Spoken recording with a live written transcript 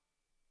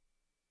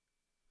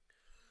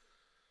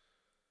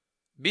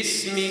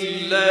بسم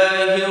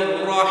الله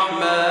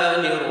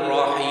الرحمن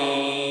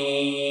الرحيم.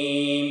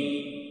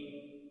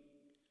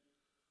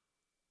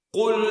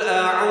 قل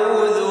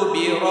أعوذ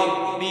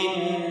برب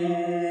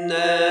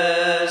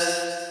الناس،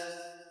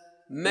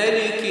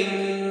 ملك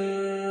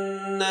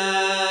الناس،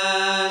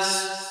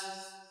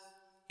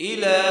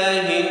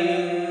 إله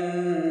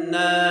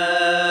الناس،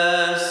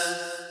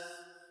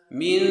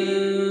 من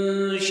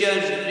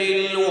شر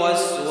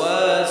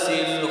الوسواس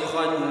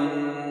الخناس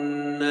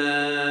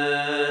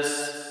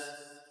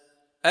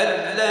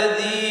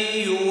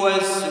الذي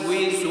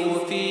يوسوس